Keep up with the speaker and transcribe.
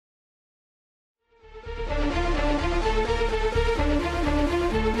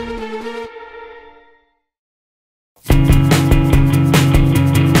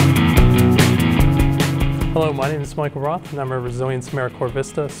Hello, my name is Michael Roth, and I'm a Resilience Americorps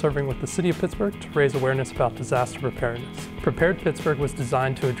Vista serving with the City of Pittsburgh to raise awareness about disaster preparedness. Prepared Pittsburgh was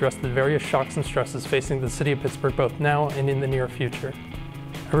designed to address the various shocks and stresses facing the City of Pittsburgh both now and in the near future.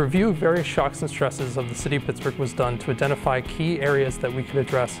 A review of various shocks and stresses of the City of Pittsburgh was done to identify key areas that we could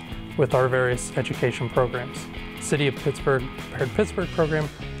address with our various education programs. The City of Pittsburgh Prepared Pittsburgh program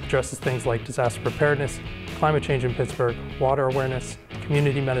addresses things like disaster preparedness, climate change in Pittsburgh, water awareness,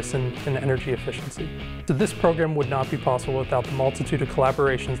 community medicine, and energy efficiency. So this program would not be possible without the multitude of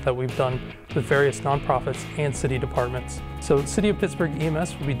collaborations that we've done with various nonprofits and city departments. So the City of Pittsburgh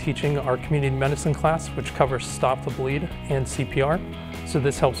EMS will be teaching our community medicine class, which covers Stop the Bleed and CPR. So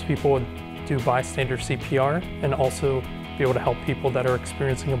this helps people do bystander CPR and also be able to help people that are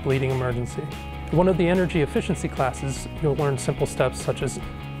experiencing a bleeding emergency. One of the energy efficiency classes, you'll learn simple steps such as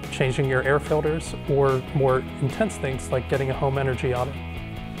changing your air filters or more intense things like getting a home energy audit.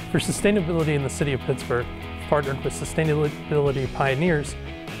 For sustainability in the City of Pittsburgh, we've partnered with Sustainability Pioneers,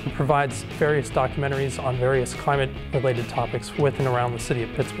 who provides various documentaries on various climate-related topics with and around the City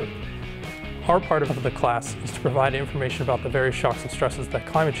of Pittsburgh. Our part of the class is to provide information about the various shocks and stresses that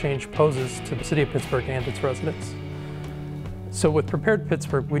climate change poses to the City of Pittsburgh and its residents. So with Prepared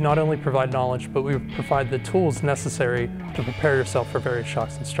Pittsburgh, we not only provide knowledge, but we provide the tools necessary to prepare yourself for various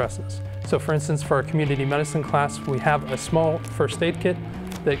shocks and stresses. So for instance, for our community medicine class, we have a small first aid kit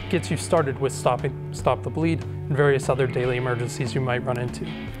that gets you started with Stop the Bleed and various other daily emergencies you might run into.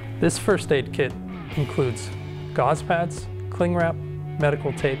 This first aid kit includes gauze pads, cling wrap,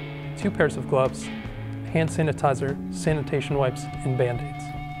 medical tape, 2 pairs of gloves, hand sanitizer, sanitation wipes, and Band-Aids.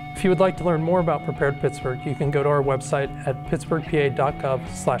 If you would like to learn more about Prepared Pittsburgh, you can go to our website at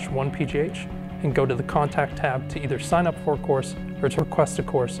pittsburghpa.gov/1pgh and go to the Contact tab to either sign up for a course or to request a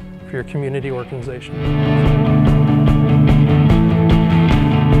course for your community organization.